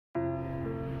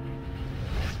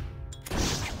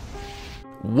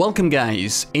Welcome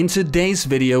guys, in today's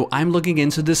video I'm looking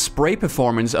into the spray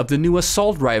performance of the new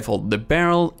assault rifle, the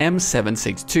Beryl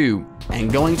M762,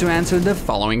 and going to answer the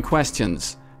following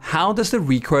questions. How does the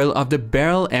recoil of the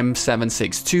Beryl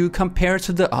M762 compare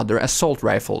to the other assault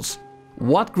rifles?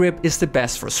 What grip is the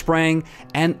best for spraying?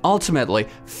 And ultimately,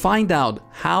 find out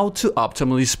how to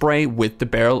optimally spray with the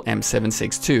Beryl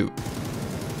M762.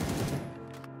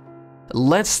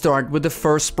 Let's start with the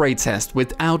first spray test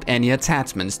without any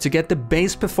attachments to get the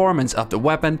base performance of the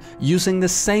weapon using the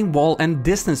same wall and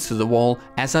distance to the wall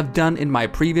as I've done in my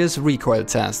previous recoil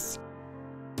tests.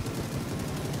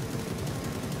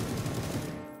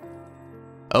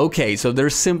 Okay, so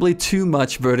there's simply too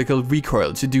much vertical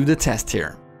recoil to do the test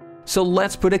here. So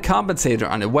let's put a compensator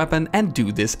on the weapon and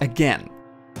do this again.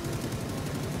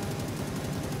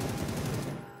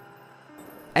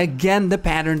 Again, the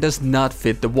pattern does not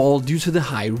fit the wall due to the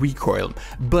high recoil,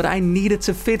 but I need it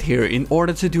to fit here in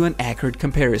order to do an accurate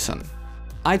comparison.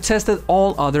 I tested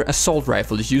all other assault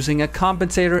rifles using a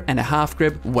compensator and a half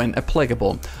grip when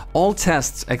applicable. All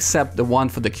tests except the one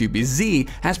for the QBZ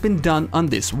has been done on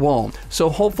this wall, so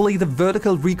hopefully the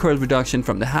vertical recoil reduction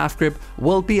from the half grip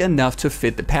will be enough to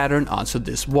fit the pattern onto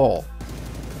this wall.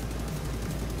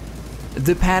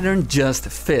 The pattern just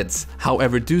fits,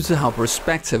 however due to how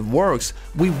perspective works,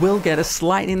 we will get a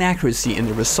slight inaccuracy in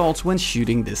the results when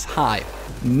shooting this high.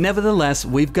 Nevertheless,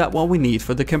 we've got what we need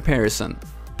for the comparison.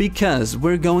 Because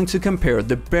we're going to compare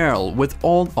the Beryl with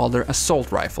all other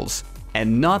assault rifles.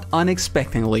 And not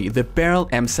unexpectedly, the Beryl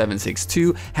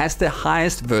M762 has the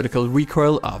highest vertical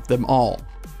recoil of them all.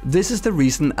 This is the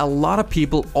reason a lot of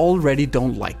people already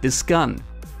don't like this gun.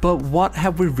 But what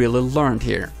have we really learned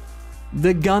here?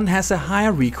 The gun has a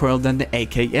higher recoil than the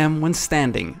AKM when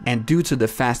standing, and due to the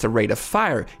faster rate of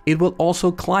fire, it will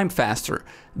also climb faster.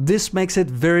 This makes it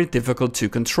very difficult to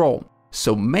control.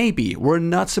 So maybe we're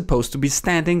not supposed to be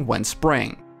standing when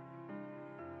spraying.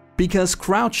 Because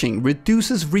crouching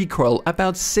reduces recoil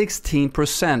about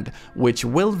 16%, which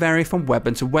will vary from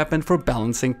weapon to weapon for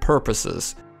balancing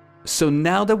purposes. So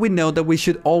now that we know that we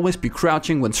should always be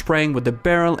crouching when spraying with the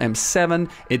Beryl M7,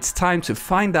 it's time to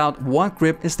find out what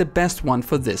grip is the best one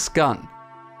for this gun.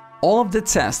 All of the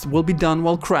tests will be done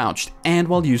while crouched and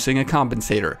while using a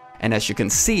compensator, and as you can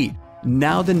see,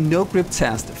 now the no grip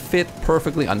test fit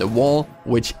perfectly on the wall,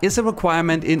 which is a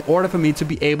requirement in order for me to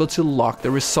be able to lock the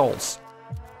results.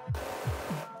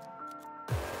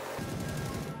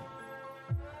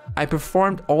 I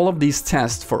performed all of these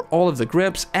tests for all of the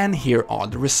grips and here are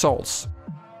the results.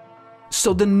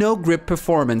 So the no grip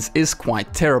performance is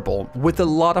quite terrible, with a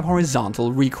lot of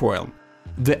horizontal recoil.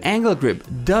 The angle grip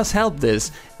does help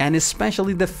this, and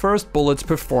especially the first bullets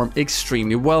perform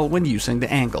extremely well when using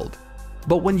the angled.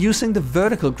 But when using the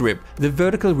vertical grip, the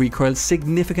vertical recoil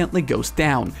significantly goes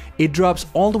down. It drops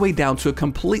all the way down to a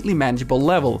completely manageable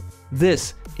level.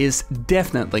 This is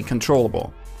definitely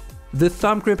controllable. The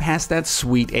thumb grip has that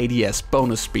sweet ADS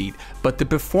bonus speed, but the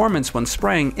performance when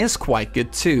spraying is quite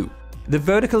good too. The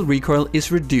vertical recoil is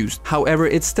reduced, however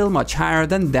it's still much higher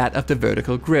than that of the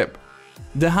vertical grip.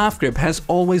 The half grip has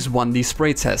always won these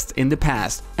spray tests in the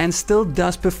past and still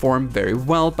does perform very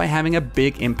well by having a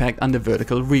big impact on the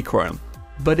vertical recoil,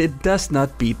 but it does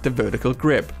not beat the vertical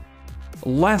grip.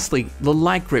 Lastly, the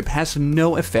light grip has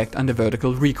no effect on the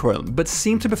vertical recoil, but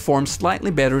seems to perform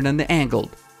slightly better than the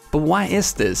angled. But why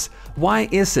is this? Why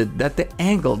is it that the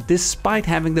angle, despite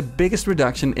having the biggest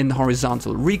reduction in the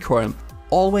horizontal recoil,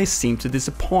 always seems to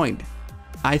disappoint?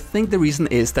 I think the reason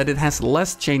is that it has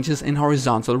less changes in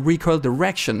horizontal recoil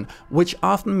direction, which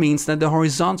often means that the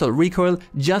horizontal recoil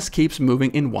just keeps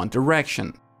moving in one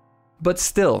direction. But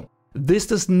still, this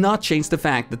does not change the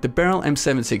fact that the Beryl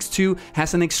M762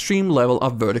 has an extreme level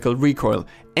of vertical recoil,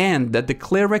 and that the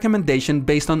clear recommendation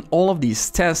based on all of these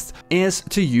tests is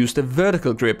to use the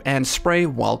vertical grip and spray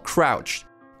while crouched.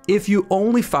 If you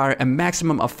only fire a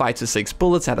maximum of 5 to 6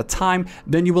 bullets at a time,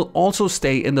 then you will also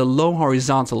stay in the low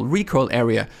horizontal recoil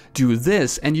area. Do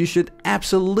this and you should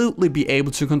absolutely be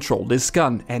able to control this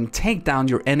gun and take down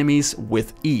your enemies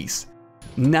with ease.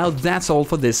 Now that's all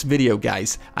for this video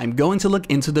guys. I'm going to look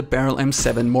into the Beryl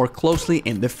M7 more closely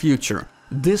in the future.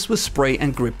 This was spray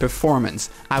and grip performance.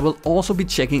 I will also be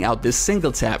checking out this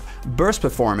single tap, burst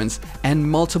performance and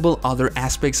multiple other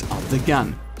aspects of the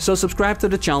gun. So subscribe to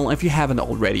the channel if you haven't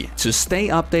already to stay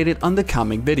updated on the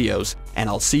coming videos, and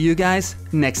I'll see you guys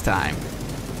next time.